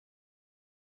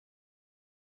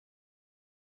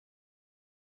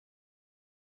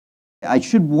I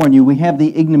should warn you, we have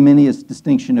the ignominious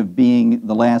distinction of being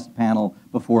the last panel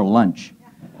before lunch.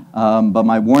 But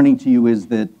my warning to you is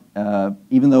that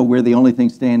even though we're the only thing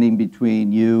standing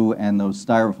between you and those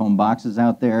styrofoam boxes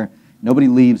out there, nobody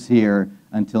leaves here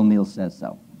until Neal says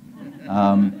so.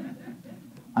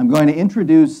 I'm going to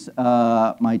introduce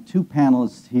my two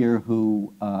panelists here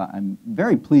who I'm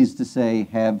very pleased to say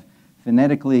have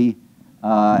phonetically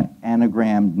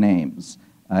anagrammed names,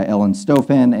 Ellen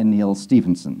Stofan and Neal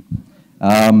Stephenson.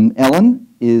 Ellen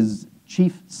is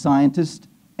chief scientist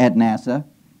at NASA.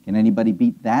 Can anybody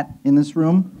beat that in this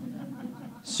room?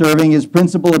 Serving as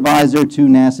principal advisor to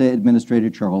NASA Administrator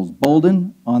Charles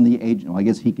Bolden on the well, I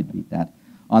guess he could beat that,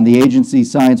 on the agency's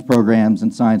science programs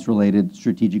and science-related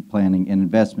strategic planning and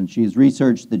investment. She has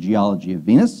researched the geology of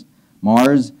Venus,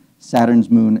 Mars,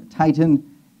 Saturn's moon Titan,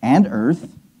 and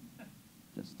Earth,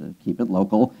 just to keep it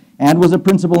local, and was a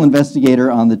principal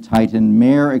investigator on the Titan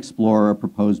Mare Explorer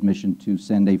proposed mission to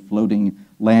send a floating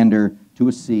lander to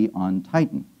a sea on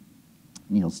Titan.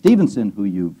 Neal Stephenson, who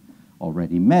you've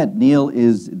already met. Neal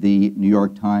is the New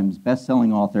York Times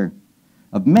best-selling author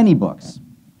of many books,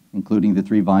 including the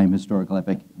three-volume historical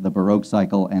epic The Baroque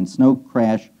Cycle and Snow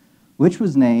Crash, which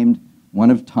was named one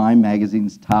of Time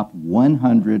magazine's top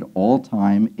 100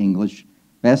 all-time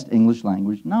best English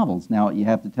language novels. Now, you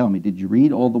have to tell me, did you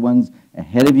read all the ones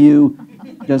ahead of you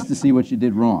just to see what you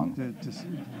did wrong?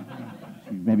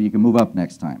 Maybe you can move up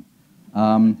next time.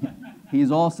 He is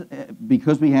also,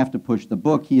 because we have to push the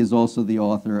book, he is also the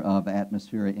author of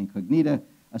Atmosphera Incognita,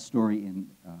 a story in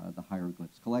the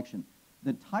Hieroglyphs collection.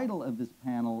 The title of this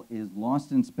panel is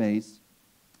Lost in Space,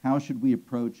 How Should We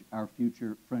Approach Our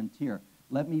Future Frontier?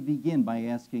 Let me begin by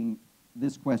asking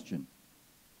this question.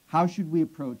 How should we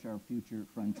approach our future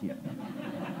frontier?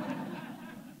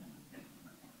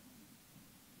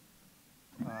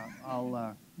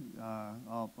 I'll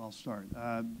start.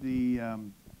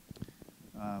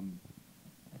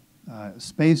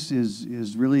 Space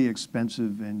is really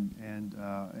expensive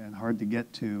and hard to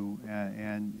get to,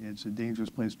 and it's a dangerous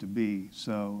place to be.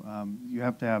 So you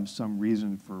have to have some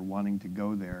reason for wanting to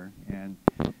go there. And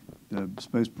the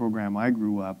space program I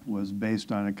grew up was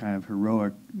based on a kind of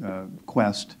heroic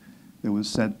quest that was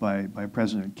set by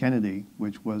President Kennedy,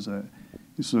 which was a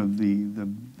sort of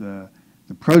the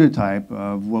prototype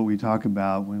of what we talk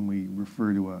about when we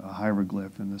refer to a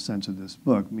hieroglyph in the sense of this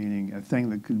book, meaning a thing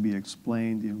that could be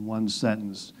explained in one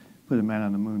sentence, put a man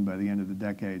on the moon by the end of the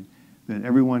decade, that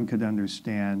everyone could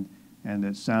understand and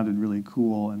that sounded really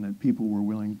cool and that people were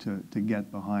willing to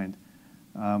get behind.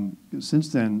 Since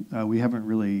then, we haven't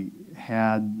really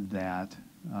had that.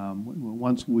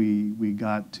 Once we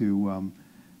got to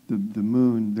the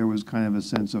moon, there was kind of a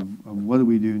sense of what do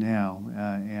we do now?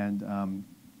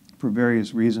 For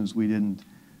various reasons, we didn't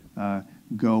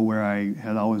go where I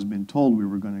had always been told we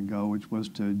were going to go, which was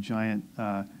to giant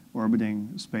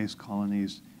orbiting space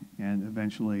colonies and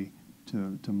eventually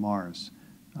to Mars.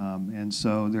 And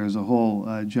so there's a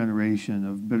whole generation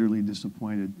of bitterly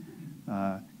disappointed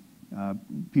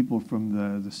people from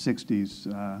the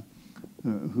 60s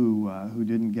who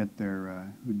didn't get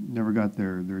who never got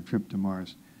their trip to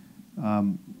Mars.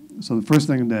 So the first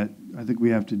thing that I think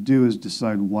we have to do is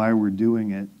decide why we're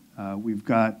doing it. We've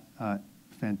got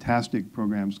fantastic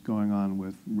programs going on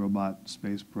with robot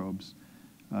space probes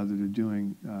that are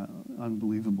doing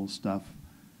unbelievable stuff.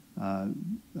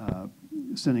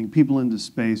 Sending people into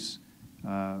space,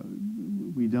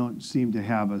 we don't seem to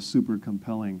have a super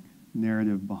compelling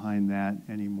narrative behind that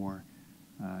anymore.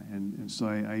 And so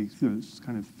I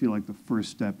kind of feel like the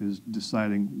first step is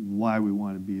deciding why we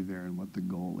want to be there and what the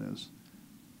goal is.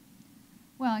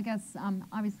 Well, I guess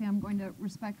obviously I'm going to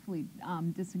respectfully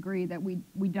disagree that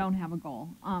we don't have a goal.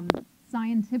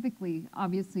 Scientifically,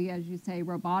 obviously, as you say,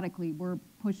 robotically, we're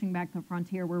pushing back the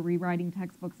frontier. We're rewriting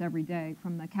textbooks every day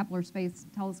from the Kepler Space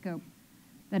Telescope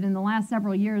that in the last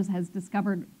several years has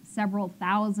discovered several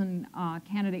thousand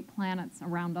candidate planets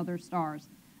around other stars.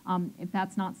 If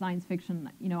that's not science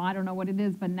fiction, I don't know what it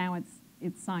is, but now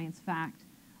it's science fact.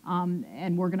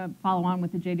 And we're going to follow on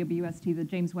with the JWST, the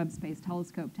James Webb Space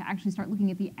Telescope, to actually start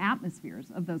looking at the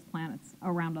atmospheres of those planets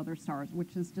around other stars,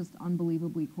 which is just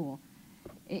unbelievably cool.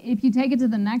 If you take it to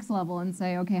the next level and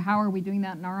say, okay, how are we doing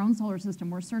that in our own solar system?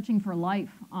 We're searching for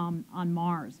life on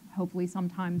Mars, hopefully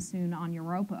sometime soon on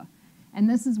Europa. And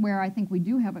this is where I think we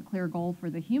do have a clear goal for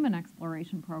the human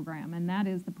exploration program, and that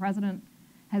is the president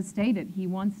has stated he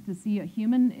wants to see a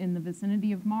human in the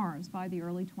vicinity of Mars by the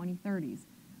early 2030s.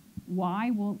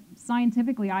 Why? Well,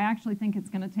 scientifically, I actually think it's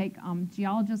going to take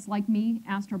geologists like me,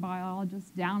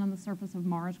 astrobiologists, down on the surface of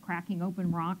Mars, cracking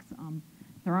open rocks,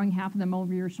 throwing half of them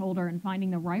over your shoulder and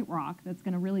finding the right rock that's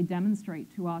going to really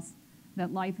demonstrate to us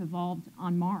that life evolved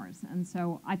on Mars. And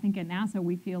so I think at NASA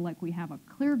we feel like we have a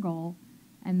clear goal,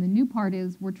 and the new part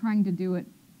is we're trying to do it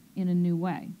in a new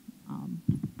way.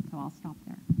 So I'll stop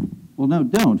there. Well, no,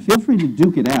 don't. Feel free to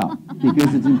duke it out,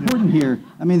 because it's important here.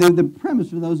 I mean, the premise,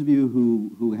 for those of you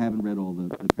who haven't read all the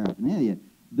paraphernalia,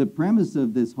 the premise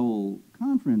of this whole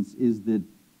conference is that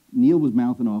Neal was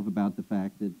mouthing off about the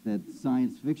fact that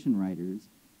science fiction writers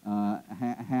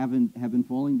have been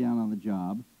falling down on the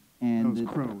job. And that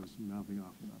was Crow was mouthing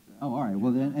off about that. Oh, all right.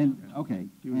 Well, then, okay.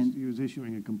 He was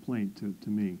issuing a complaint to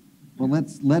me. Well,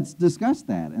 let's discuss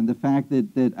that, and the fact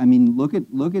that I mean, look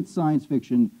at science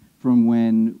fiction from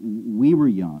when we were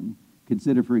young.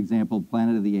 Consider, for example,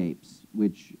 Planet of the Apes,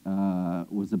 which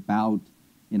was about,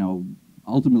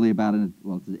 ultimately about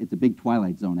it's a big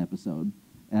Twilight Zone episode,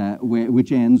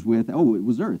 which ends with, oh, it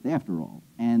was Earth after all,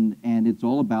 and it's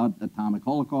all about atomic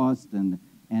holocaust and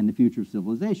the future of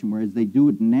civilization. Whereas they do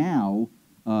it now,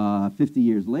 50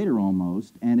 years later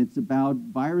almost, and it's about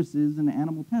viruses and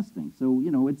animal testing. So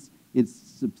it's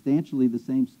substantially the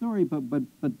same story,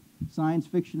 but science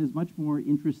fiction is much more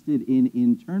interested in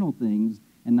internal things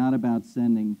and not about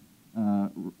sending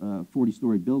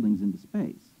 40-story buildings into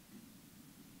space.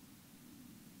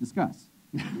 Discuss.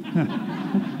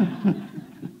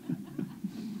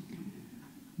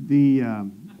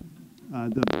 The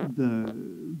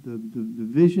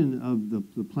vision of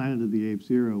the Planet of the Apes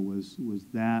era was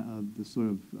that of the sort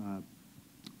of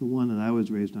the one that I was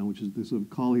raised on, which is the sort of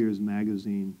Collier's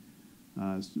magazine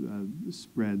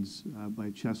spreads by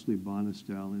Chesley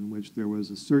Bonestell, in which there was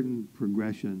a certain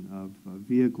progression of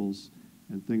vehicles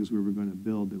and things we were going to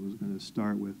build that was going to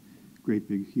start with great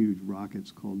big huge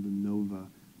rockets called the Nova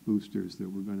boosters that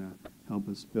were going to help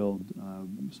us build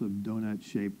sort of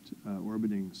donut-shaped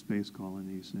orbiting space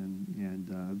colonies, and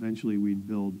eventually we'd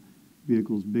build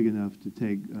vehicles big enough to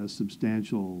take a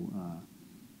substantial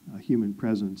human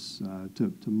presence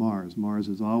to Mars. Mars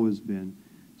has always been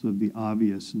sort of the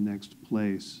obvious next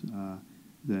place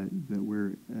that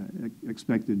we're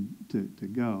expected to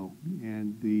go,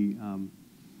 and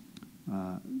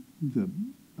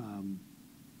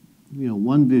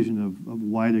one vision of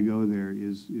why to go there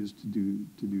is to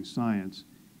do science,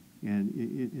 and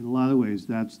in a lot of ways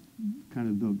that's kind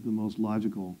of the most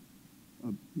logical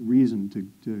reason to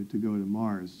go to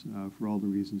Mars for all the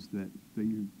reasons that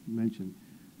you mentioned.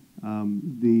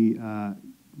 The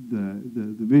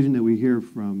vision that we hear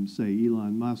from, say,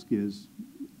 Elon Musk is,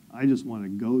 I just want to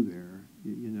go there.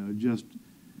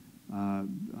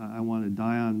 I want to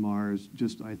die on Mars.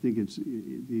 I think it's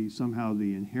somehow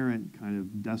the inherent kind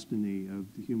of destiny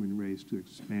of the human race to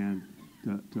expand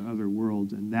to other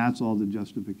worlds, and that's all the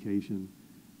justification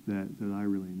that I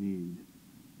really need.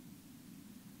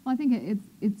 Well, I think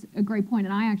it's a great point,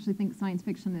 and I actually think science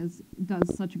fiction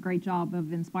does such a great job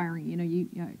of inspiring.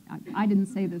 I didn't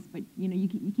say this, but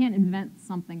you can't invent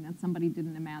something that somebody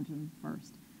didn't imagine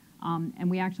first. And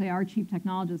we actually, our chief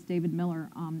technologist, David Miller,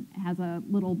 has a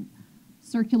little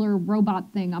circular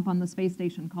robot thing up on the space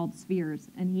station called Spheres,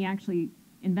 and he actually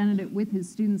invented it with his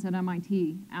students at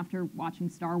MIT after watching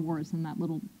Star Wars and that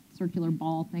little circular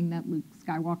ball thing that Luke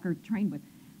Skywalker trained with.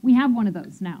 We have one of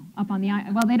those now up on the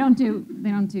well, they don't do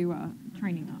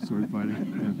training on sword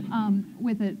fighting, yeah.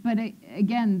 With it, but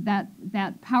again,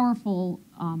 that powerful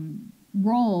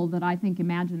role that I think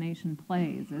imagination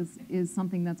plays is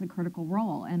something that's a critical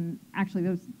role. And actually,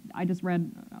 I just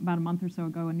read about a month or so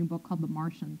ago a new book called The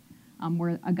Martian,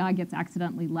 where a guy gets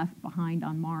accidentally left behind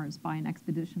on Mars by an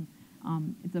expedition.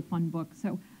 It's a fun book.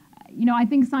 So, I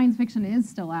think science fiction is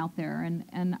still out there,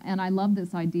 and I love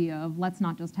this idea of let's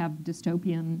not just have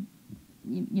dystopian,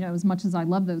 as much as I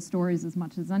love those stories as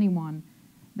much as anyone,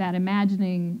 that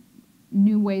imagining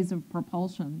new ways of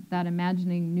propulsion, that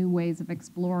imagining new ways of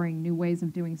exploring, new ways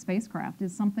of doing spacecraft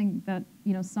is something that,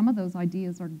 some of those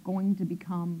ideas are going to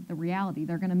become the reality.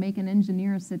 They're going to make an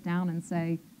engineer sit down and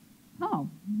say, oh,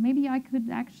 maybe I could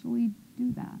actually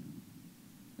do that.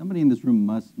 Somebody in this room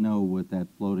must know what that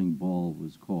floating ball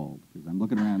was called, because I'm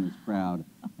looking around this crowd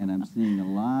and I'm seeing a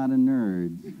lot of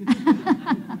nerds.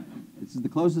 This is the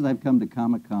closest I've come to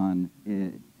Comic-Con.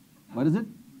 What is it?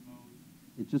 Remote.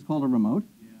 It's just called a remote?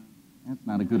 Yeah. That's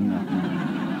not a good enough name.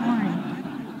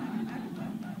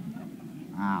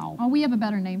 Ow. Oh, we have a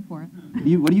better name for it.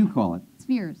 What do you call it?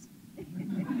 Spheres.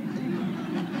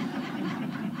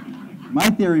 My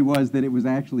theory was that it was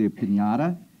actually a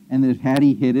piñata, and that had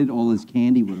he hit it, all his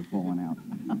candy would have fallen out.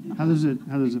 How does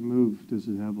it move? Does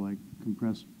it have like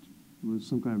compressed, with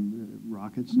some kind of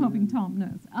rockets? I'm hoping Tom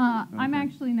knows. Okay. I'm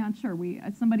actually not sure.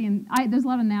 There's a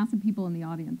lot of NASA people in the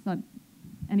audience. I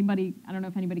don't know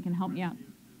if anybody can help me out.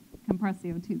 Compressed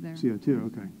CO2 there. CO2,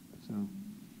 okay. So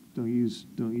don't use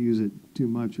it too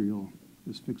much or you'll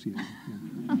asphyxiate.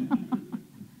 Yeah.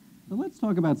 So let's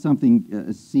talk about something,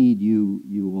 a seed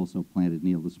you also planted,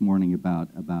 Neal, this morning about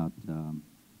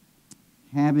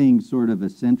having sort of a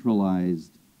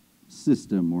centralized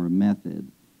system or a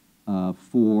method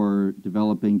for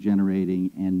developing,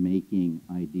 generating, and making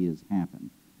ideas happen.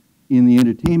 In the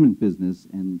entertainment business,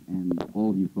 and all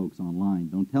of you folks online,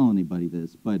 don't tell anybody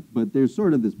this, but there's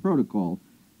sort of this protocol.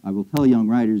 I will tell young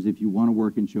writers, if you want to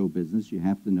work in show business, you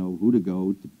have to know who to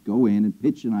go in and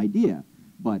pitch an idea.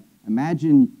 But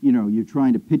imagine, you're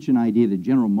trying to pitch an idea to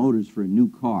General Motors for a new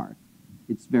car.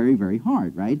 It's very, very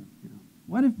hard, right? Yeah.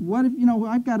 What if,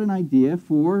 I've got an idea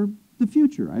for the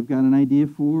future. I've got an idea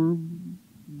for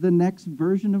the next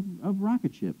version of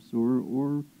rocket ships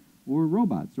or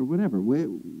robots or whatever.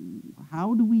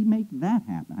 How do we make that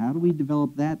happen? How do we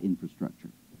develop that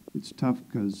infrastructure? It's tough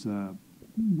because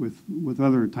with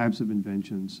other types of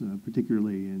inventions,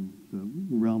 particularly in the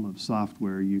realm of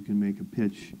software, you can make a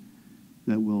pitch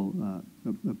that will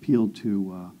appeal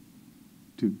to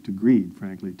greed,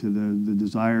 frankly, to the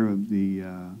desire of the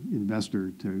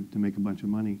investor to make a bunch of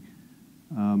money.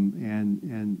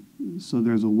 And so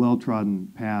there's a well-trodden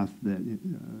path that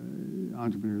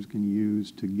entrepreneurs can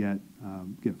use to get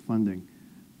funding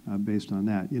based on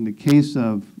that. In the case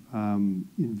of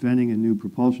inventing a new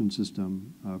propulsion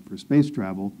system for space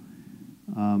travel,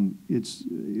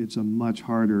 it's a much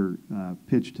harder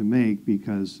pitch to make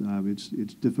because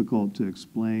it's difficult to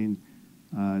explain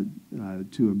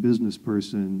to a business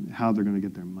person how they're going to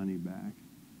get their money back.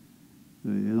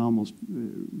 It almost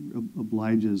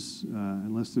obliges,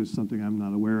 unless there's something I'm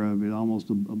not aware of, it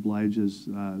almost obliges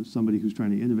somebody who's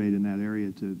trying to innovate in that area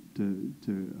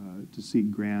to seek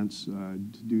grants, to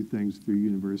do things through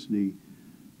university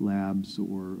labs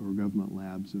or government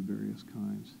labs of various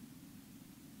kinds.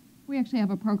 We actually have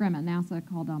a program at NASA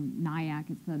called NIAC.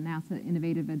 It's the NASA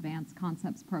Innovative Advanced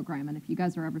Concepts Program. And if you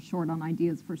guys are ever short on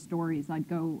ideas for stories, I'd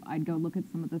go look at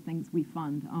some of the things we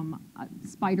fund.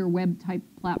 Spider web type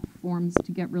platforms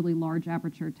to get really large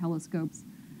aperture telescopes,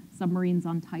 submarines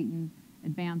on Titan,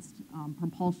 advanced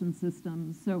propulsion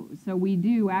systems. So we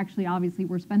do actually, obviously,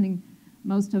 we're spending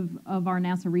most of our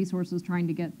NASA resources trying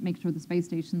to make sure the space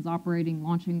station's operating,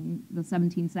 launching the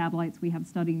 17 satellites we have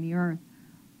studying the Earth.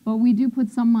 But we do put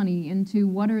some money into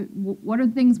what are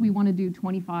things we want to do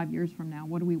 25 years from now?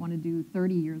 What do we want to do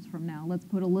 30 years from now? Let's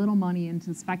put a little money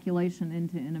into speculation,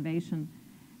 into innovation.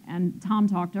 And Tom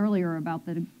talked earlier about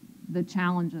the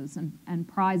challenges and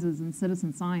prizes in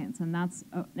citizen science, and that's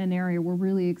an area we're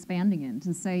really expanding in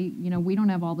to say, we don't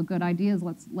have all the good ideas.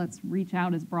 Let's reach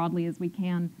out as broadly as we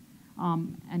can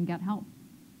and get help.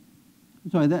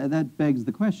 So that begs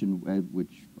the question,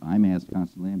 which I'm asked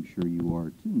constantly. I'm sure you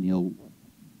are too, Neal.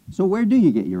 So where do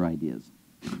you get your ideas?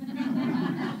 I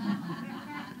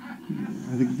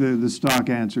think the stock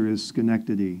answer is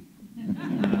Schenectady.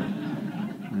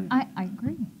 I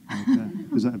agree.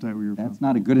 Is that where you're from? That's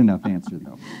not a good enough answer,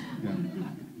 though.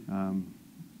 Yeah.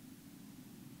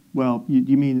 Well,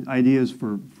 you mean ideas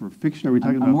for fiction? Are we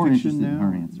talking I'm about more fiction interested now?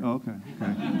 in her answer. Oh, okay.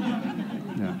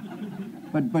 Yeah.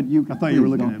 But you. I thought you were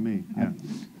looking at me. Yeah.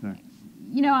 Sorry.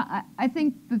 I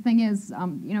think the thing is,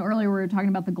 earlier we were talking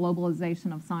about the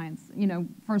globalization of science.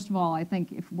 First of all, I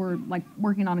think if we're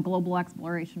working on a global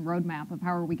exploration roadmap of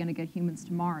how are we going to get humans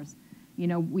to Mars,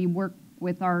 we work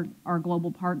with our global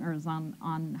partners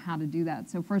on how to do that.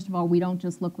 So first of all, we don't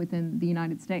just look within the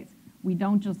United States. We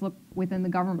don't just look within the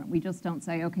government. We just don't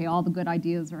say, okay, all the good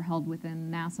ideas are held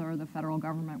within NASA or the federal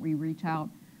government. We reach out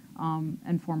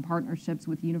and form partnerships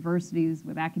with universities,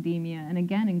 with academia, and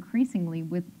again, increasingly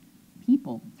with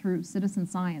people through citizen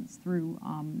science, through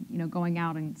going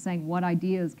out and saying what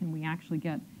ideas can we actually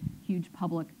get huge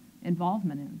public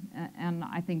involvement in. And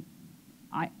I think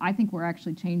we're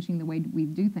actually changing the way we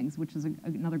do things, which is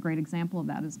another great example of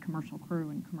that is commercial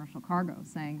crew and commercial cargo,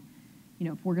 saying,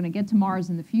 if we're going to get to Mars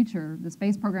in the future, the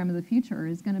space program of the future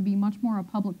is going to be much more a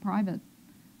public-private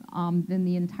than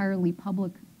the entirely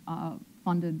public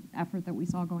funded effort that we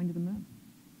saw going to the moon.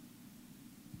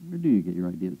 Where do you get your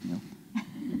ideas, Neal?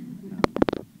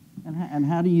 And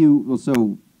how do you,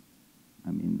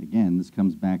 again, this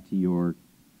comes back to your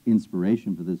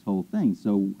inspiration for this whole thing.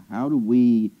 So how do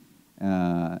we,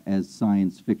 as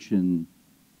science fiction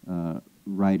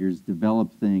writers,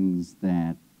 develop things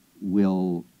that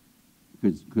will,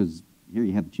 because here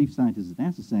you have the chief scientist at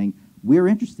NASA saying, we're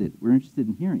interested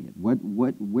in hearing it.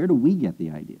 Where do we get the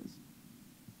ideas?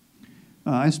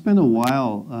 I spent a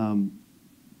while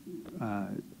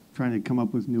trying to come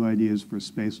up with new ideas for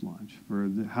space launch, for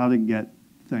how to get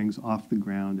things off the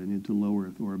ground and into low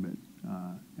Earth orbit.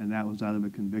 And that was out of a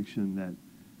conviction that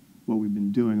what we've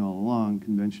been doing all along,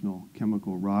 conventional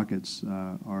chemical rockets,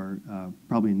 are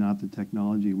probably not the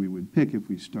technology we would pick if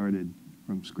we started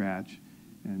from scratch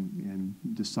and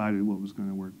decided what was going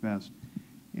to work best.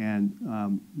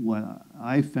 And what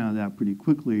I found out pretty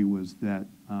quickly was that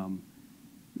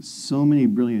so many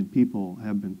brilliant people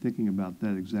have been thinking about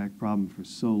that exact problem for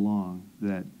so long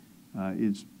that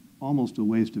it's almost a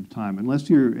waste of time, unless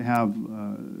you're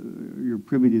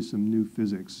privy to some new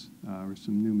physics or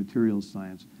some new materials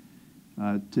science,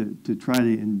 to try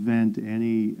to invent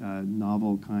any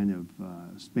novel kind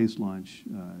of space launch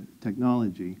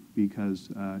technology, because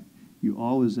you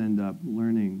always end up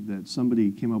learning that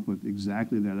somebody came up with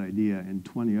exactly that idea and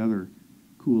 20 other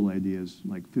cool ideas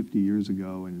like 50 years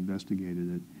ago and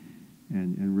investigated it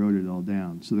and wrote it all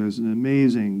down. So there's an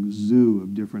amazing zoo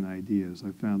of different ideas. I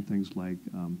found things like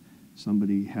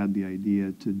somebody had the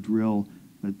idea to drill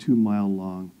a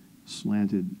 2-mile-long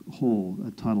slanted hole,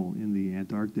 a tunnel in the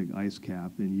Antarctic ice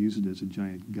cap, and use it as a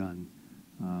giant gun.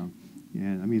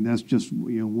 And I mean, that's just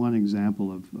one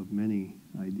example of many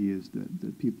ideas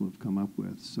that people have come up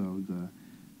with. So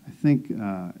I think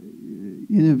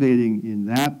innovating in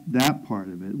that part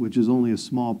of it, which is only a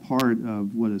small part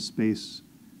of what a space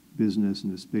business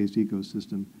and a space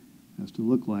ecosystem has to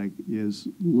look like, is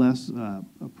less a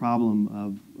problem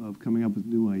of coming up with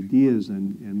new ideas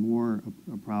and more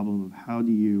a problem of how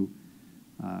do you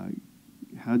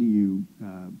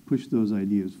push those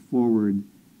ideas forward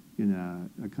in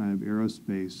a kind of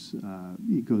aerospace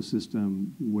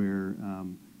ecosystem where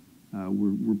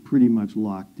we're pretty much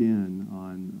locked in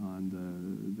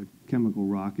on the chemical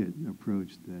rocket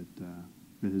approach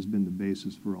that has been the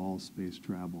basis for all space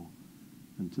travel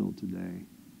until today.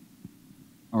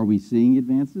 Are we seeing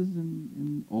advances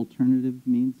in alternative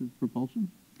means of propulsion?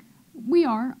 We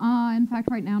are. In fact,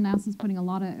 right now, NASA's putting a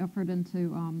lot of effort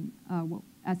into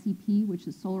SEP, which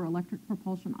is solar electric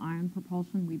propulsion, ion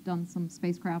propulsion. We've done some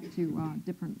spacecraft to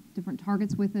different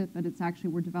targets with it, but it's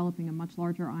actually, we're developing a much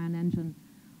larger ion engine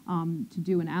to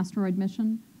do an asteroid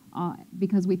mission,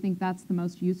 because we think that's the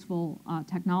most useful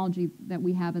technology that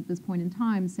we have at this point in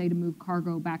time, say, to move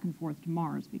cargo back and forth to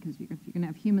Mars, because if you're going to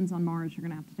have humans on Mars, you're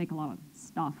going to have to take a lot of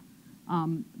stuff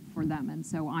for them, and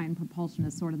so ion propulsion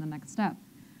is sort of the next step.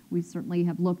 We certainly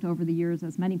have looked over the years,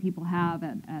 as many people have,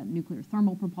 at nuclear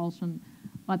thermal propulsion,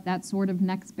 but that sort of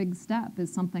next big step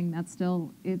is something that's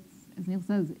still, as Neal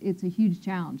says, it's a huge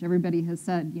challenge. Everybody has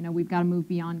said, we've got to move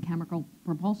beyond chemical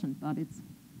propulsion, but it's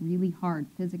really hard.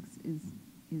 Physics is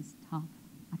tough.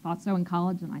 I thought so in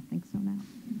college, and I think so now.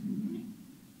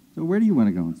 So where do you want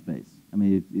to go in space? I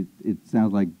mean, it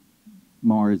sounds like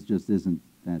Mars just isn't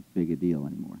that big a deal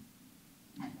anymore.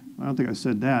 I don't think I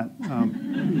said that.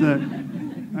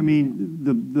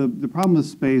 The problem with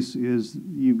space is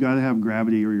you've got to have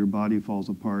gravity or your body falls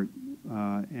apart,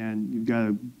 and you've got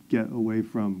to get away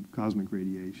from cosmic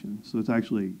radiation. So it's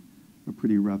actually a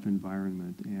pretty rough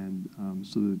environment, and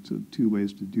so the two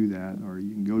ways to do that are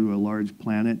you can go to a large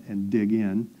planet and dig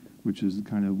in, which is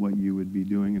kind of what you would be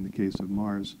doing in the case of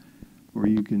Mars, or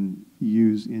you can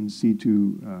use in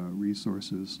situ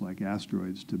resources like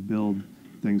asteroids to build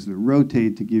things that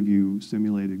rotate to give you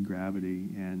simulated gravity,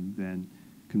 and then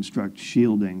construct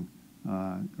shielding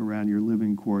around your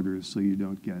living quarters so you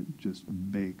don't get just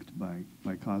baked by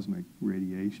cosmic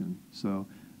radiation. So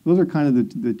those are kind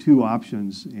of the two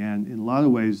options, and in a lot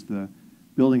of ways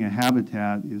building a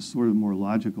habitat is sort of more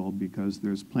logical because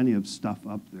there's plenty of stuff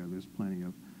up there. There's plenty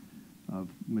of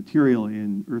material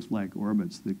in Earth-like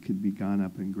orbits that could be gone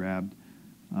up and grabbed,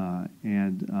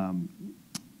 and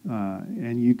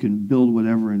you can build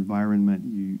whatever environment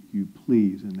you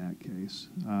please in that case.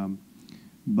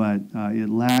 But it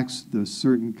lacks the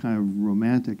certain kind of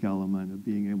romantic element of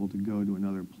being able to go to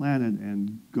another planet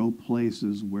and go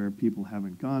places where people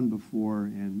haven't gone before,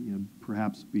 and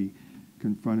perhaps be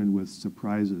confronted with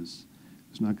surprises.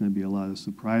 There's not going to be a lot of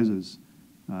surprises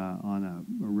on a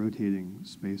rotating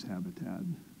space habitat.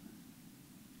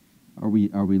 Are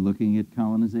we looking at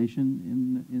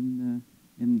colonization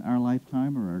in our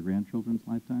lifetime or our grandchildren's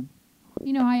lifetime?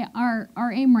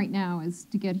 Our aim right now is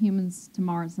to get humans to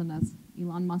Mars, and as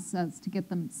Elon Musk says, to get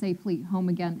them safely home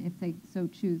again if they so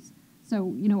choose.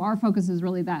 So, our focus is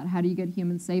really that. How do you get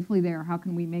humans safely there? How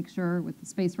can we make sure with the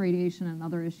space radiation and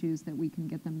other issues that we can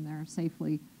get them there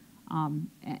safely and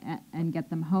get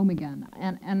them home again?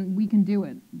 And we can do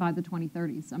it by the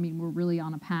 2030s. I mean, we're really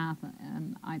on a path,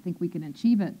 and I think we can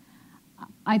achieve it.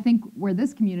 I think where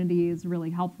this community is really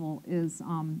helpful is,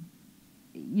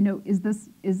 is this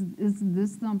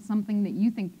something that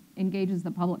you think engages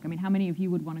the public? I mean, how many of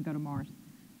you would want to go to Mars?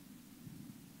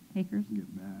 Takers? Get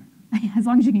back. As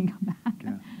long as you can come back.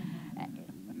 Yeah.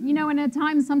 You know, and at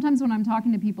times, sometimes when I'm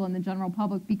talking to people in the general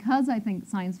public, because I think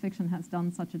science fiction has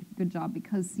done such a good job,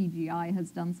 because CGI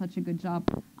has done such a good job,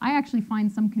 I actually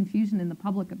find some confusion in the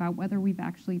public about whether we've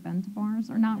actually been to Mars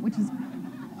or not, which is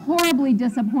horribly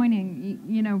disappointing,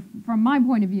 you know, from my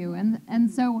point of view.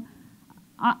 And so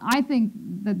I think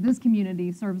that this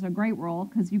community serves a great role,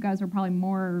 because you guys are probably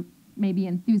more maybe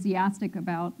enthusiastic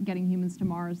about getting humans to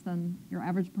Mars than your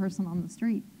average person on the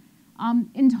street.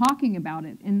 In talking about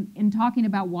it, in talking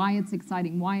about why it's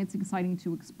exciting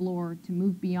to explore, to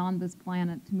move beyond this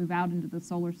planet, to move out into the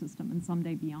solar system and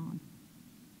someday beyond.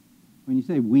 When you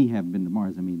say we haven't been to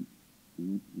Mars, I mean,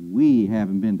 we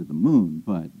haven't been to the moon,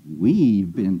 but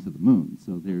we've been to the moon.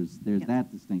 So there's Yes.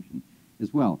 that distinction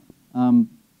as well.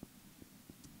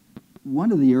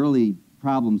 One of the early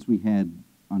problems we had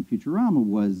on Futurama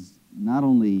was not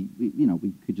only, you know,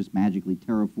 we could just magically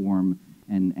terraform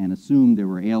and assume there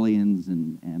were aliens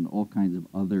and all kinds of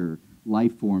other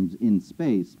life forms in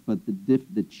space, but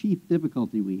the chief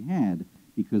difficulty we had,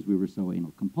 because we were so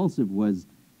anal compulsive, was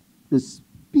the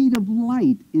speed of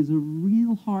light is a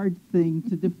real hard thing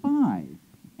to defy,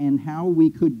 and how we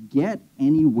could get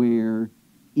anywhere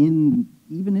even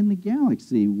in the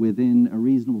galaxy within a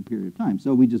reasonable period of time.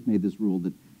 So we just made this rule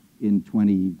that in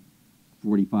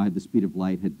 2045 the speed of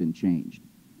light had been changed.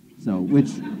 So, which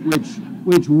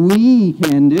we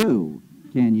can do.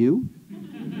 Can you?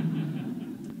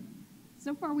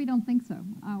 So far, we don't think so.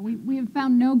 We have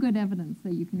found no good evidence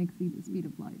that you can exceed the speed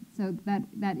of light. So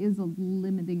that is a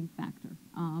limiting factor.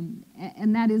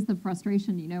 And that is the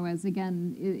frustration, you know, as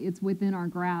again, it's within our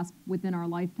grasp, within our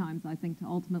lifetimes, I think, to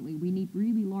ultimately, we need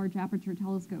really large aperture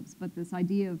telescopes, but this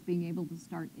idea of being able to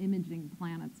start imaging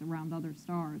planets around other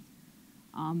stars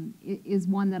is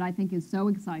one that I think is so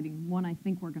exciting, one I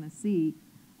think we're going to see.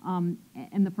 And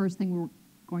the first thing we're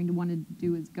going to want to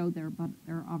do is go there, but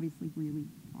they're obviously really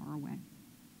far away.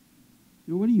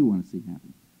 So what do you want to see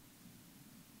happen?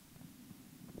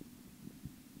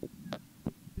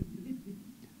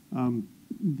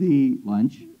 The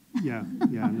Lunch? yeah,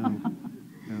 no,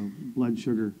 blood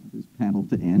sugar. This panel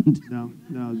to end. No,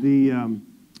 the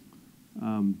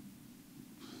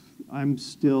I'm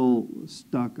still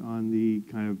stuck on the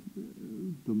kind of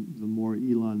the more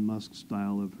Elon Musk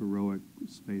style of heroic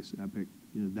space epic.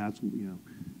 You know, that's, you know,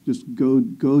 just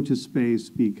go to space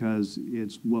because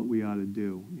it's what we ought to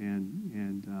do,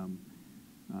 and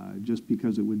just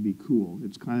because it would be cool.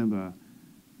 It's kind of a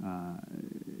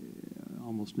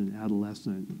almost an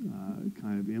adolescent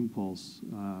kind of impulse,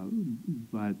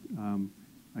 but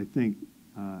I think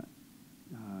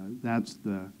that's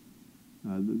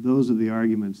those are the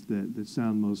arguments that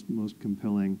sound most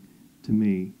compelling to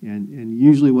me. And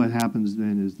usually what happens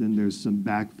then is there's some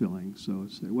backfilling. So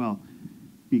say, well,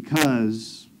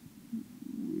 because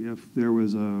if there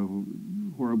was a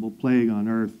horrible plague on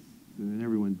Earth and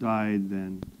everyone died,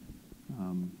 then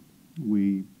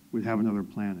we would have another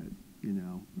planet, you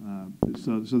know.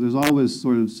 So there's always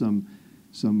sort of some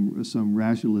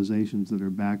rationalizations that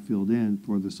are backfilled in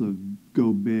for the sort of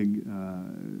go big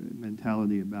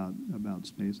mentality about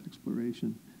space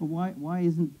exploration. Well, why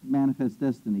isn't Manifest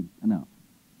Destiny enough?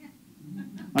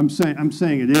 I'm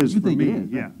saying it is You for think me. it is,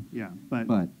 Yeah, right? yeah, But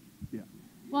yeah.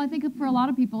 Well, I think for a lot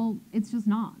of people, it's just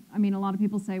not. I mean, a lot of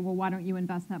people say, well, why don't you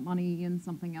invest that money in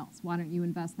something else? Why don't you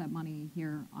invest that money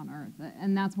here on Earth?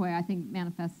 And that's why I think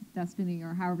Manifest Destiny,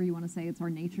 or however you want to say, it's our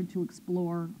nature to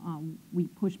explore. We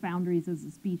push boundaries as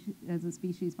a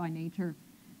species by nature,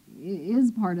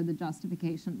 is part of the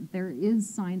justification. There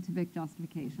is scientific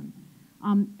justification.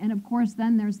 And of course,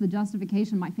 then there's the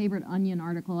justification. My favorite Onion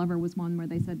article ever was one where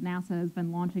they said NASA has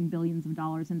been launching billions of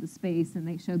dollars into space, and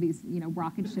they show these, you know,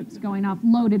 rocket ships going off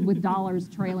loaded with dollars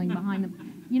trailing behind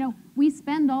them. You know, we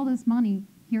spend all this money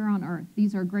here on Earth.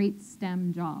 These are great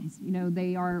STEM jobs. You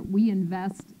know, we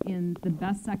invest in the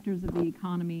best sectors of the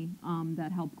economy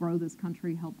that help grow this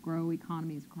country, help grow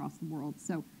economies across the world.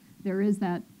 So there is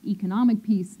that economic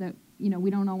piece that, you know, we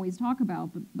don't always talk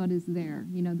about, but is there.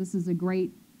 You know, this is a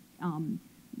great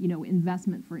you know,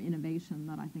 investment for innovation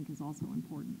that I think is also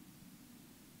important.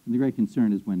 And the great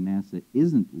concern is when NASA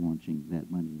isn't launching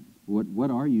that money. What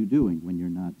are you doing when you're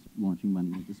not launching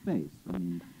money into space? I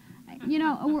mean, you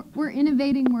know, we're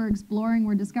innovating, we're exploring,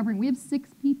 we're discovering. We have 6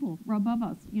 people above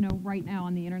us, you know, right now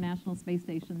on the International Space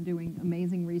Station doing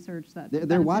amazing research that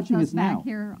they're watching us now back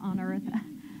here on Earth.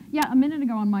 Yeah, a minute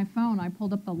ago on my phone, I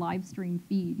pulled up the live stream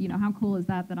feed. You know, how cool is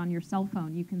that on your cell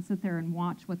phone you can sit there and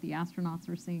watch what the astronauts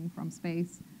are seeing from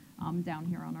space down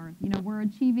here on Earth. You know, we're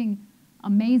achieving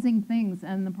amazing things.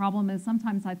 And the problem is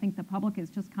sometimes I think the public is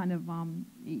just kind of,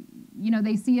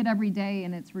 they see it every day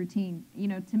and it's routine.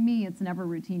 To me, it's never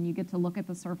routine. You get to look at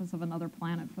the surface of another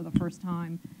planet for the first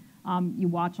time. You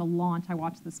watch a launch. I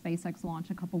watched the SpaceX launch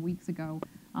a couple weeks ago,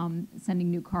 sending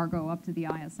new cargo up to the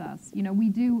ISS. We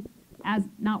do,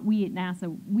 not we at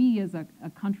NASA, we as a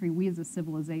country, we as a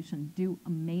civilization do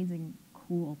amazing,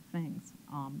 cool things.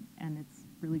 And it's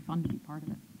really fun to be part of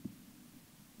it.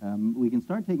 We can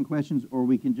start taking questions, or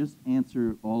we can just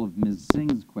answer all of Ms.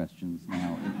 Singh's questions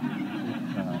now,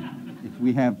 if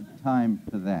we have time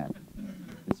for that.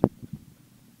 Yes, sir.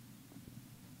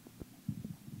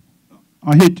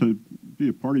 I hate to be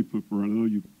a party pooper. I know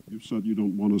you've said you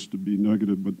don't want us to be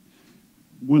negative, but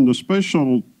when the space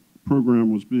shuttle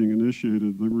program was being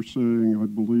initiated, they were saying, I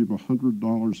believe,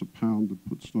 $100 a pound to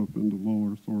put stuff into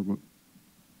low Earth orbit.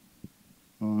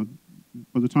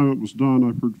 By the time it was done,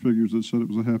 I've heard figures that said it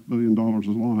was $500 million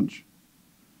a launch.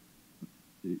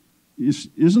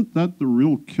 Isn't that the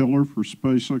real killer for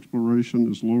space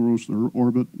exploration, is low Earth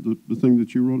orbit, the thing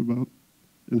that you wrote about?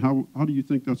 And how do you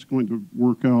think that's going to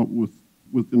work out with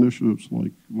initiatives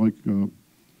like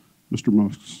Mr.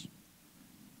 Musk's?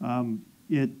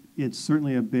 It's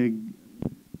certainly a big,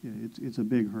 it's a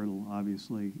big hurdle,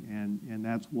 obviously, and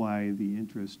that's why the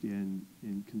interest in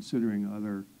considering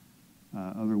other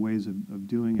ways of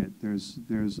doing it.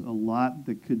 There's a lot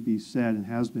that could be said and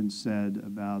has been said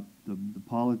about the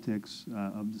politics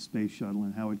of the space shuttle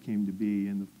and how it came to be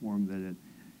in the form that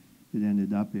it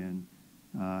ended up in,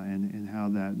 and how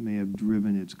that may have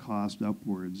driven its cost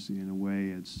upwards in a way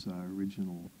its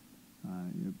original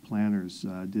planners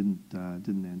didn't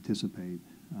anticipate.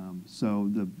 So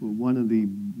one of the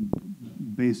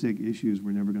basic issues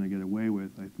we're never going to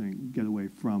get away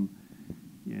from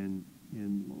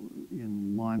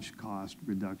in launch cost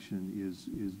reduction is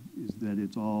that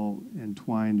it's all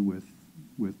entwined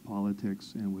with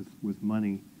politics and with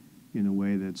money in a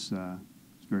way that's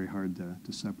it's very hard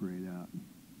to separate out.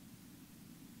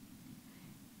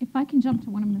 If I can jump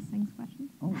to one of Ms. Singh's questions.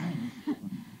 Oh,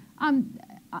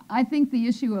 I think the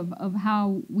issue of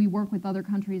how we work with other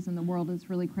countries in the world is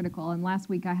really critical. And last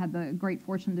week I had the great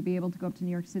fortune to be able to go up to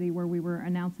New York City, where we were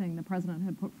announcing the president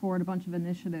had put forward a bunch of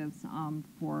initiatives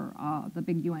for the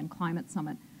big UN climate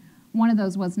summit. One of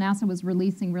those was NASA was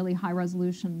releasing really high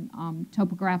resolution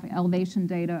topographic elevation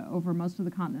data over most of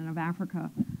the continent of Africa.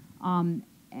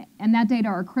 And that data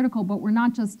are critical, but we're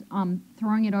not just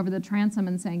throwing it over the transom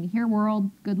and saying, here world,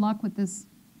 good luck with this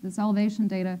elevation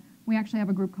data. We actually have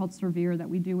a group called Surveyor that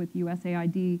we do with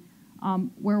USAID,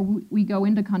 where we go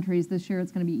into countries. This year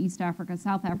it's going to be East Africa,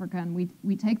 South Africa, and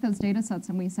we take those data sets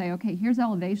and we say, okay, here's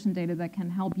elevation data that can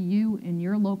help you in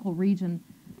your local region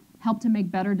help to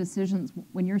make better decisions.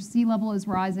 When your sea level is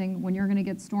rising, when you're going to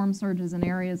get storm surges in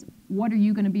areas, what are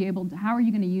you going to be able to, how are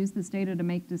you going to use this data to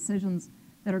make decisions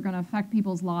that are going to affect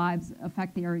people's lives,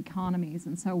 affect their economies?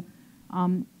 And so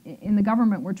in the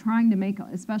government, we're trying to make,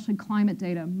 especially climate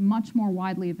data, much more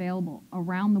widely available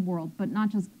around the world, but not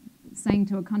just saying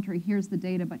to a country, here's the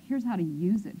data, but here's how to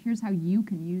use it. Here's how you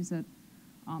can use it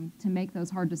to make those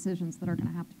hard decisions that are going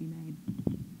to have to be made.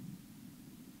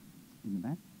 In the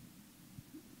back?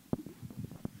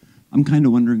 I'm kind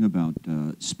of wondering about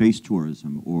space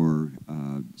tourism, or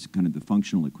kind of the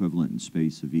functional equivalent in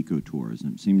space of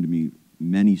ecotourism. It seemed to me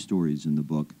many stories in the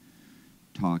book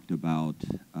talked about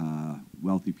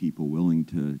wealthy people willing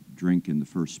to drink in the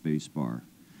first space bar,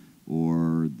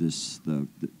 or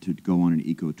to go on an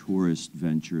ecotourist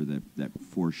venture that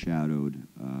foreshadowed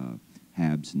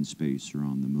HABs in space or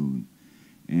on the moon.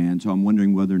 And so I'm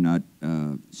wondering whether or not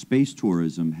space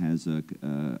tourism has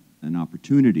an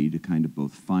opportunity to kind of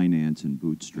both finance and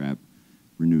bootstrap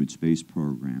renewed space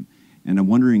program. And I'm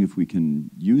wondering if we can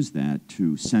use that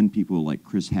to send people like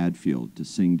Chris Hadfield to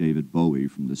sing David Bowie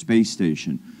from the space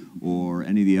station, or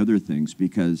any of the other things,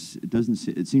 because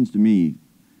it seems to me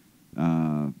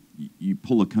you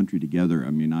pull a country together. I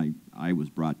mean, I was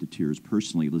brought to tears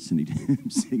personally listening to him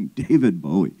sing David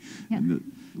Bowie. Yeah.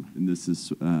 And this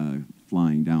is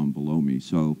flying down below me.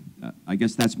 So I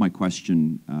guess that's my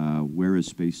question. Where is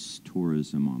space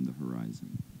tourism on the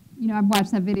horizon? You know, I've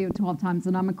watched that video 12 times,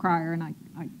 and I'm a crier, and I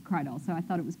cried also. I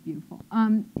thought it was beautiful.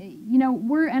 You know,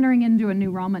 we're entering into a new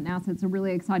realm at NASA. It's a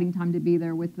really exciting time to be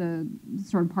there with the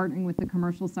sort of partnering with the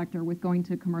commercial sector, with going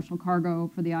to commercial cargo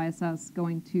for the ISS,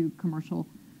 going to commercial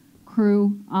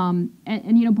crew. And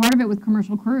you know, part of it with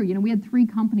commercial crew, you know, we had 3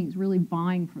 companies really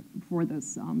vying for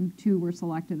this. 2 were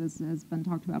selected, as has been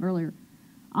talked about earlier.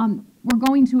 We're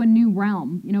going to a new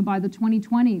realm. You know, by the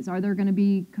 2020s, are there going to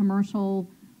be commercial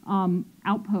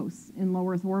outposts in low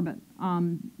Earth orbit?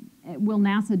 Will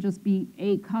NASA just be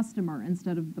a customer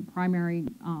instead of the primary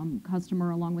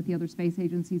customer along with the other space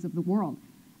agencies of the world?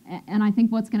 And I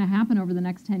think what's going to happen over the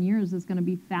next 10 years is going to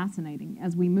be fascinating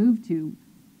as we move to,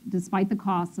 despite the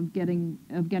costs of getting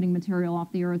material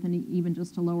off the Earth and even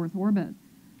just to low Earth orbit,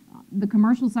 the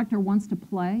commercial sector wants to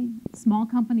play. Small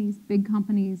companies, big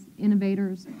companies,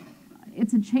 innovators.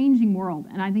 It's a changing world,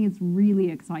 and I think it's really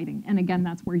exciting. And again,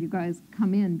 that's where you guys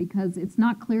come in, because it's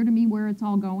not clear to me where it's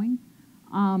all going.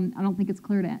 I don't think it's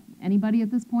clear to anybody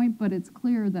at this point, but it's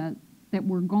clear that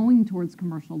we're going towards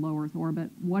commercial low Earth orbit.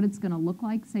 What it's going to look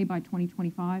like, say, by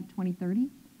 2025, 2030,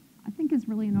 I think is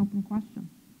really an open question.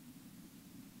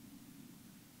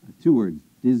 2 words,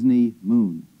 Disney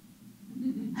Moon.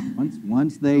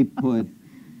 Once they put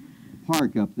a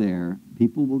park up there,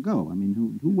 people will go. I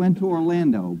mean, who went to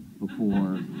Orlando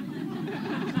before?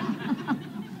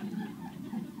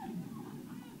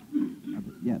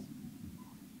 Yes.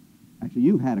 Actually,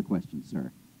 you had a question,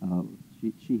 sir.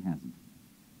 She hasn't.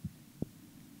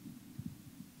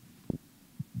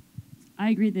 I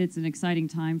agree that it's an exciting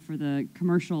time for the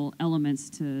commercial elements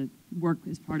to work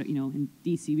as part of, in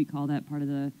DC we call that part of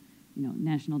the,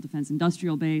 National Defense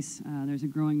Industrial Base. There's a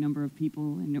growing number of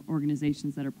people and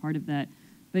organizations that are part of that.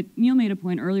 But Neal made a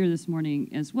point earlier this morning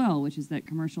as well, which is that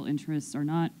commercial interests are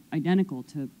not identical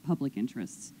to public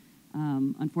interests.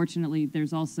 Unfortunately,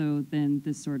 there's also then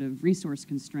this sort of resource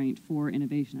constraint for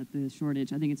innovation at the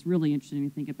shortage. I think it's really interesting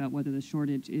to think about whether the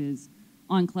shortage is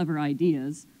on clever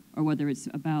ideas or whether it's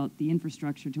about the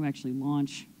infrastructure to actually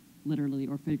launch, literally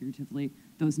or figuratively,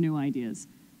 those new ideas.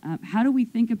 How do we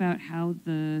think about how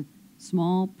the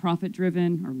small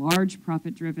profit-driven or large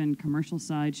profit-driven commercial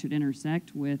side should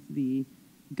intersect with the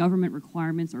government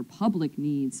requirements or public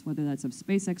needs, whether that's of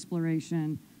space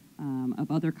exploration,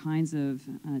 of other kinds of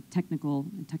technical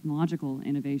and technological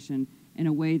innovation, in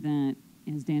a way that,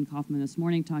 as Dan Kaufman this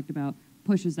morning talked about,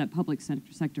 pushes that public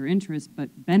sector interest but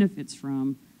benefits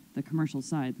from the commercial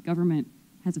side. The government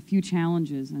has a few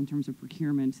challenges in terms of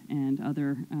procurement and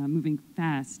other moving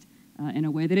fast in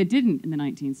a way that it didn't in the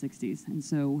 1960s. And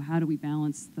so how do we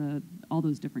balance all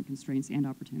those different constraints and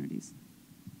opportunities?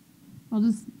 Well,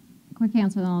 just a quick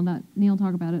answer, then I'll let Neal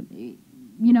talk about it.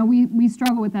 We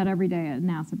struggle with that every day at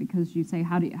NASA, because you say,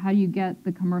 how do you get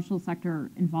the commercial sector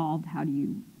involved? How do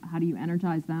you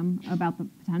energize them about the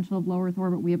potential of low Earth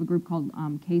orbit? We have a group called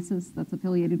CASIS that's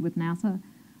affiliated with NASA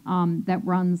that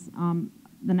runs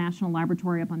the National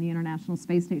Laboratory up on the International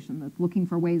Space Station that's looking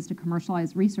for ways to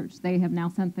commercialize research. They have now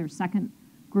sent their second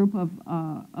group of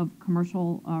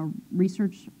commercial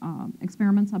research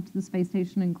experiments up to the space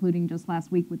station, including just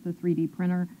last week with the 3D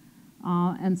printer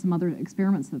and some other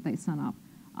experiments that they sent up.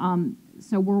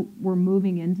 So we're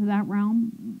moving into that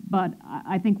realm, but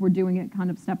I think we're doing it kind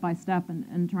of step by step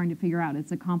and trying to figure out.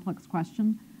 It's a complex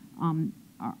question.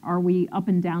 Are we up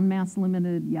and down mass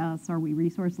limited? Yes. Are we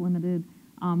resource limited?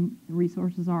 The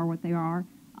resources are what they are,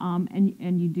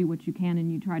 and you do what you can,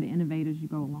 and you try to innovate as you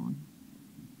go along.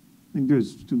 I think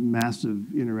there's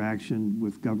massive interaction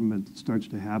with government that starts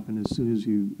to happen as soon as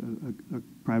a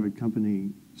private company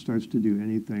starts to do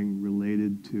anything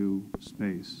related to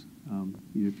space.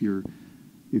 If you're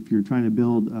trying to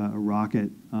build a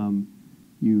rocket,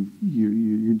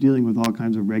 you're dealing with all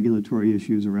kinds of regulatory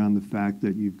issues around the fact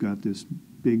that you've got this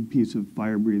big piece of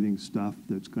fire-breathing stuff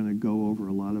that's going to go over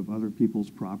a lot of other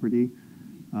people's property.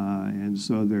 And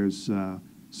so there's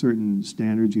certain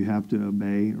standards you have to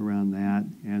obey around that.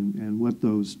 And what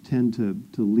those tend to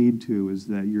lead to is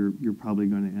that you're probably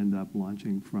going to end up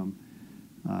launching from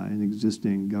an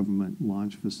existing government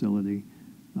launch facility.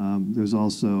 There's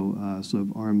also sort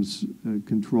of arms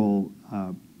control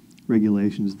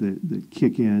regulations that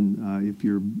kick in if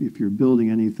you're building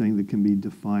anything that can be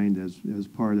defined as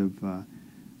part of a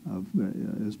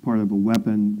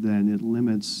weapon, then it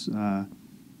limits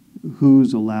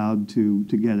who's allowed to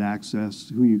get access,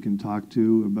 who you can talk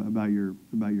to about your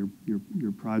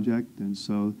project. And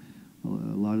so a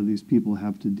lot of these people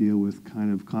have to deal with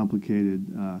kind of complicated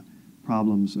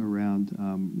problems around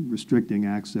restricting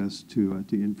access to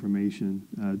information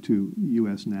to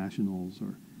U.S. nationals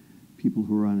or people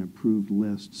who are on approved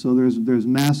lists. So there's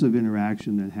massive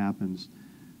interaction that happens.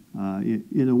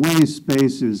 In a way,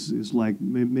 space is like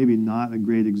maybe not a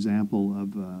great example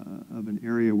of an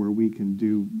area where we can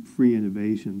do free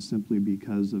innovation simply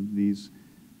because of these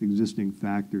existing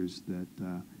factors that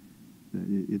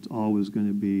it's always going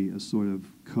to be a sort of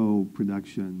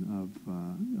co-production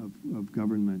of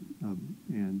government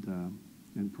and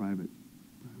private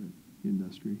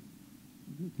industry.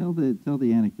 Tell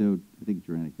the anecdote. I think it's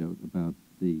your anecdote about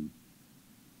the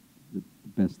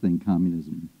best thing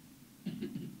communism.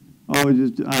 Oh,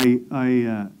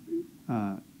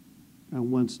 I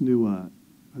once knew a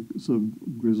sort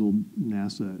of grizzled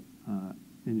NASA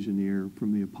engineer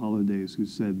from the Apollo days who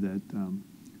said that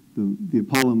the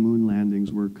Apollo moon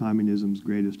landings were communism's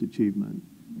greatest achievement.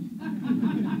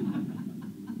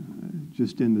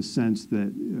 Just in the sense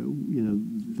that,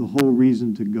 the whole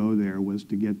reason to go there was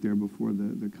to get there before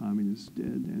the communists did.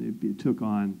 And it took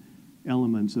on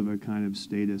elements of a kind of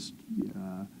statist,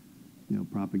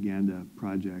 propaganda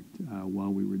project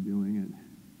while we were doing it.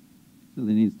 So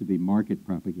there needs to be market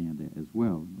propaganda as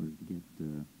well in order to get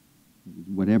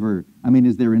whatever. I mean,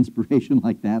 is there inspiration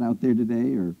like that out there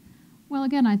today, or? Well,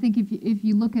 again, I think if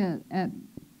you look at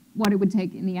what it would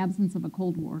take in the absence of a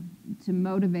Cold War to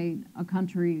motivate a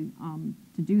country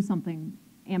to do something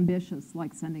ambitious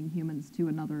like sending humans to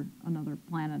another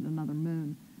planet, another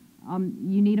moon,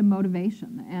 you need a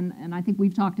motivation. And I think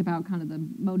we've talked about kind of the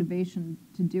motivation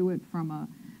to do it from a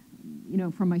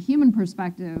human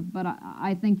perspective, but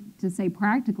I think to say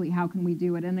practically how can we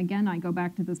do it, and again, I go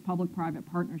back to this public-private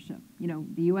partnership.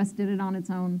 The U.S. did it on its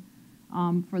own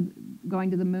for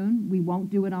going to the moon. We won't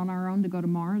do it on our own to go to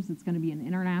Mars. It's going to be an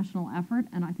international effort,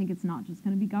 and I think it's not just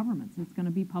going to be governments. It's going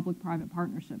to be public-private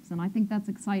partnerships, and I think that's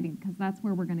exciting because that's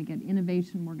where we're going to get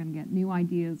innovation, we're going to get new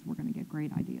ideas, we're going to get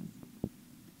great ideas.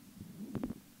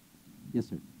 Yes,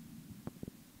 sir.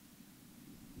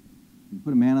 You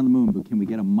put a man on the moon, but can we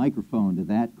get a microphone to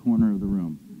that corner of the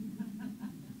room?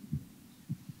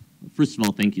 First of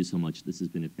all, thank you so much. This has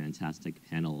been a fantastic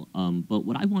panel. But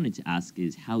what I wanted to ask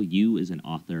is how you as an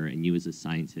author and you as a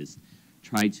scientist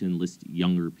try to enlist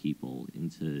younger people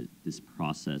into this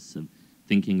process of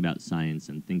thinking about science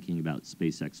and thinking about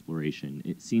space exploration.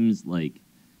 It seems like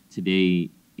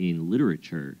today in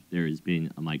literature, there has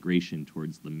been a migration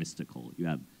towards the mystical. You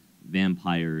have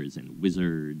vampires and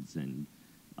wizards and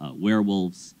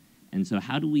werewolves. And so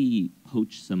how do we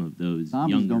poach some of those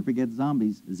zombies, younger... Don't forget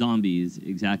zombies. Zombies,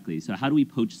 exactly. So how do we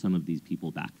poach some of these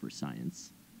people back for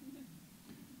science?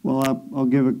 Well, I'll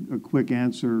give a quick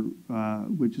answer,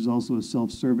 which is also a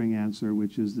self-serving answer,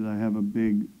 which is that I have a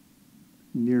big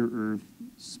near-Earth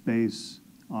space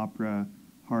opera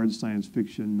hard science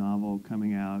fiction novel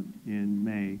coming out in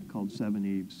May called Seven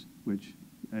Eves, which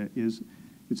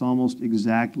it's almost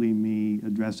exactly me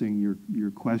addressing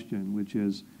your question, which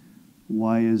is,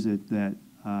 why is it that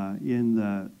in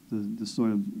the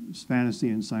sort of fantasy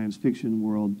and science fiction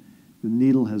world, the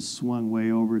needle has swung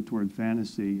way over toward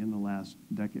fantasy in the last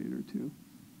decade or two?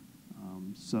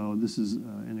 So this is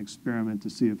an experiment to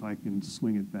see if I can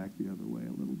swing it back the other way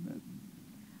a little bit.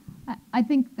 I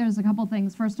think there's a couple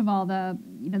things. First of all, the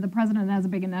president has a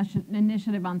big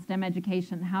initiative on STEM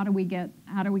education. How do we get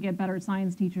better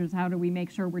science teachers? How do we make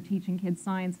sure we're teaching kids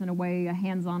science in a way, a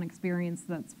hands-on experience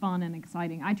that's fun and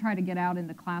exciting? I try to get out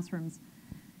into classrooms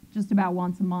just about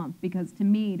once a month because to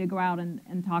me, to go out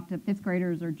and talk to fifth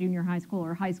graders or junior high school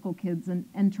or high school kids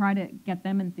and try to get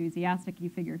them enthusiastic, you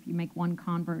figure if you make one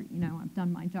convert, I've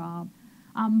done my job.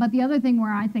 But the other thing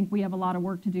where I think we have a lot of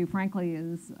work to do, frankly,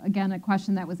 is, again, a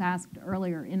question that was asked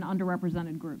earlier in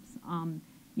underrepresented groups. I'm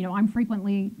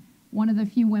frequently one of the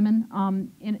few women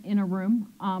in a room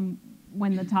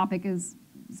when the topic is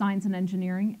science and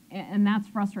engineering, and that's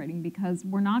frustrating because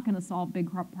we're not going to solve big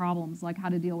problems like how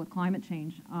to deal with climate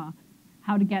change,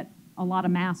 how to get a lot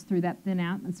of mass through that thin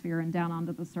atmosphere and down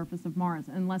onto the surface of Mars,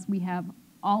 unless we have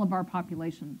all of our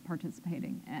population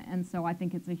participating. And so I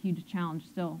think it's a huge challenge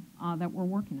still that we're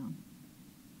working on.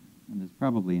 And there's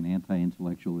probably an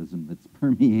anti-intellectualism that's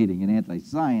permeating, an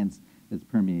anti-science that's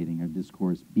permeating our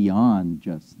discourse beyond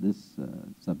just this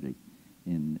subject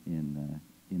on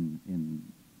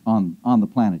the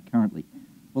planet currently.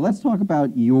 Well, let's talk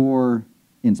about your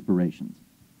inspirations.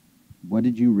 What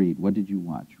did you read? What did you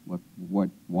watch?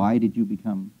 Why did you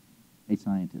become a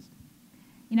scientist?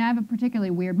 I have a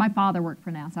particularly weird, my father worked for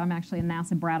NASA. I'm actually a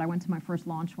NASA brat. I went to my first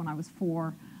launch when I was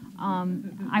 4.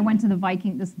 I went to the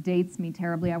Viking, this dates me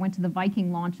terribly, I went to the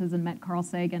Viking launches and met Carl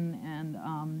Sagan and,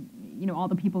 all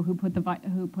the people who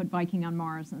put Viking on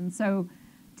Mars. And so,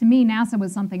 to me, NASA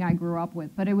was something I grew up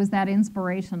with, but it was that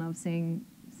inspiration of seeing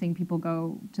people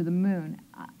go to the moon.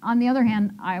 On the other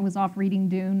hand, I was off reading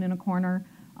Dune in a corner.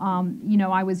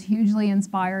 I was hugely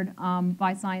inspired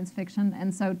by science fiction,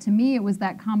 and so to me, it was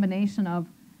that combination of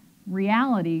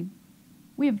reality.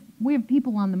 We have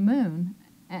people on the moon,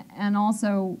 and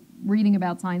also reading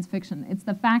about science fiction. It's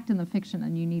the fact and the fiction,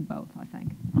 and you need both, I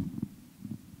think.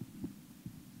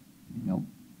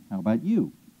 How about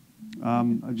you?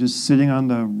 Just sitting on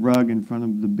the rug in front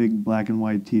of the big black and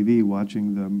white TV,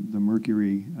 watching the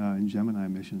Mercury and Gemini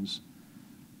missions.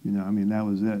 That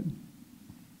was it.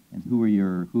 And who are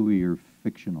your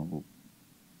fictional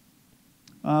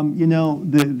You know,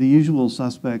 the usual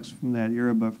suspects from that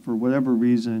era, but for whatever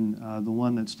reason, the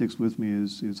one that sticks with me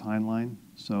is Heinlein.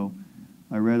 So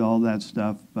I read all that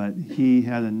stuff, but he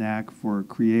had a knack for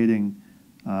creating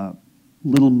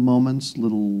little moments,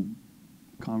 little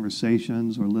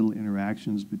conversations, or little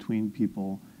interactions between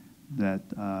people that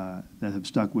have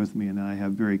stuck with me and that I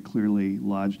have very clearly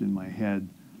lodged in my head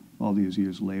all these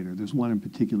years later. There's one in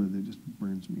particular that just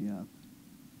burns me up.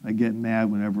 I get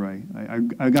mad whenever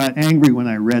I got angry when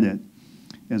I read it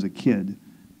as a kid,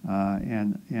 my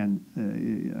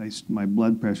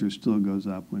blood pressure still goes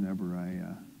up whenever I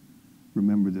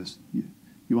remember this.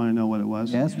 You want to know what it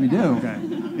was? Yes, we do. Okay.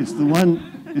 It's the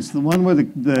one. It's the one where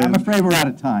the I'm afraid we're out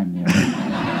of time, Neal.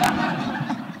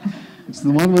 It's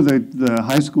the one where the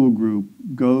high school group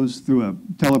goes through a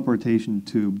teleportation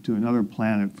tube to another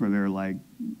planet for their like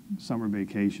summer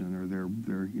vacation or their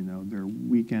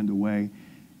weekend away.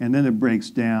 And then it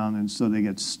breaks down, and so they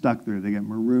get stuck there. They get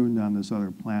marooned on this other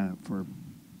planet for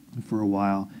a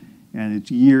while. And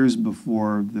it's years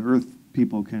before the Earth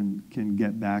people can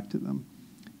get back to them.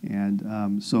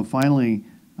 And so finally,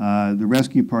 the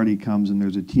rescue party comes, and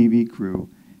there's a TV crew.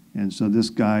 And so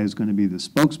this guy is going to be the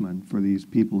spokesman for these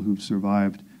people who've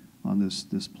survived on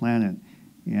this planet.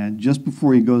 And just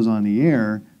before he goes on the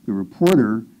air, the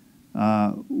reporter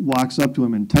walks up to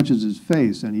him and touches his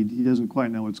face, and he doesn't quite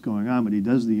know what's going on, but he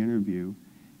does the interview.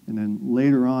 And then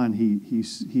later on,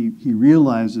 he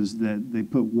realizes that they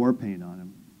put war paint on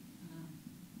him.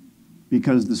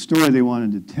 Because the story they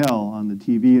wanted to tell on the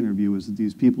TV interview was that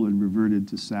these people had reverted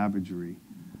to savagery.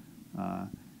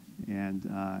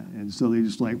 And so they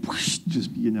just like, whoosh,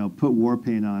 just, put war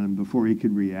paint on him before he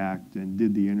could react and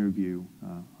did the interview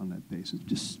on that basis. It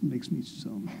just makes me so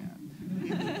mad.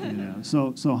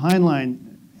 So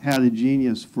Heinlein had a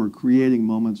genius for creating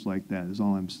moments like that, is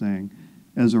all I'm saying,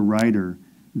 as a writer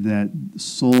that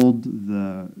sold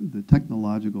the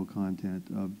technological content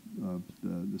of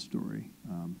the story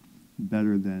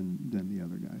better than the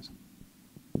other guys.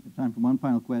 We have time for one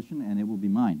final question, and it will be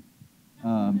mine.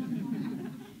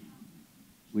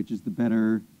 Which is the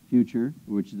better future,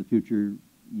 or which is the future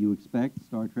you expect,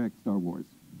 Star Trek, Star Wars?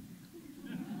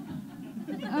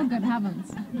 Oh, good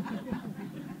heavens.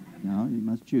 No, you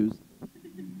must choose.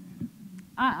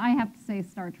 I have to say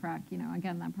Star Trek.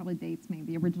 Again, that probably dates me,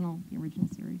 the original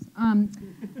series.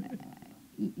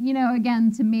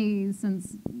 Again, to me,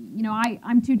 since,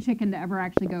 I'm too chicken to ever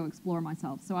actually go explore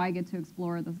myself. So I get to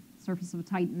explore the surface of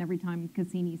Titan every time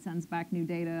Cassini sends back new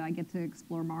data. I get to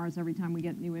explore Mars every time we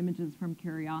get new images from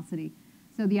Curiosity.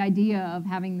 So the idea of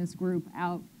having this group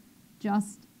out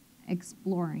just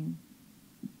exploring,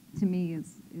 to me,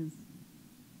 is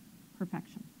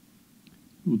perfection.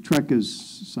 Well, Trek is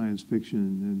science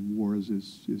fiction, and Wars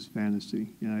is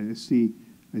fantasy. I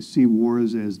see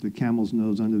Wars as the camel's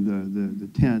nose under the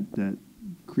tent that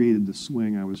created the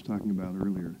swing I was talking about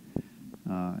earlier.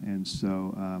 And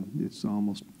so it's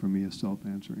almost, for me, a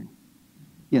self-answering.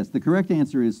 Yes, the correct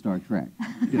answer is Star Trek.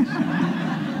 Yes.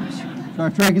 Star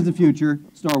Trek is the future.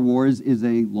 Star Wars is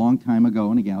a long time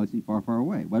ago in a galaxy far, far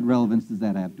away. What relevance does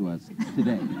that have to us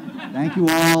today? Thank you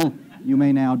all. You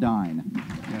may now dine.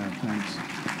 Yeah, thanks.